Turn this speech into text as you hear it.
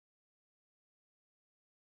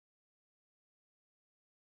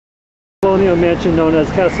colonial mansion known as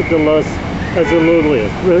Casa de los Azuleas.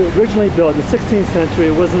 Originally built in the 16th century,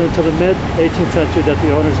 it wasn't until the mid-18th century that the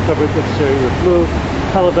owners covered the exterior with blue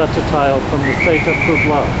alabaster tile from the state of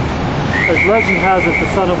Puebla. As legend has it, the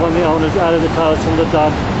son of one of the owners added the tiles and lived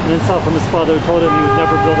on an insult from his father who told him he would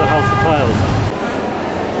never build a house of tiles.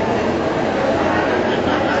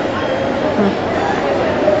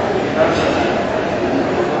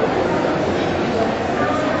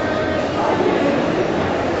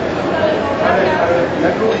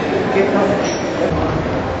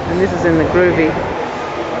 And this is in the groovy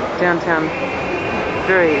downtown,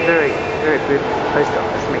 very good post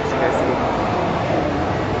office, Mexico City.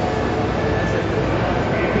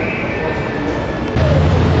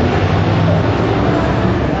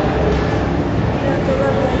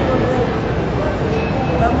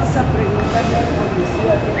 Vamos a preguntarle al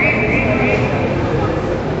policía.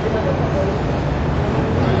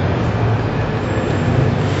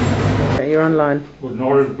 Okay, you're online. With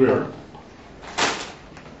Norris beer.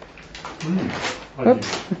 Oops.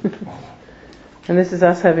 And this is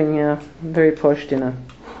us having a very posh dinner.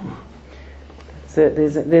 So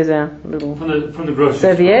there's our little from the grocery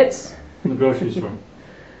serviettes. Store. From the grocery store.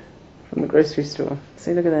 From the grocery store.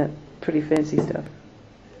 See, look at that pretty fancy stuff.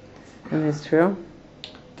 And there's Terrell.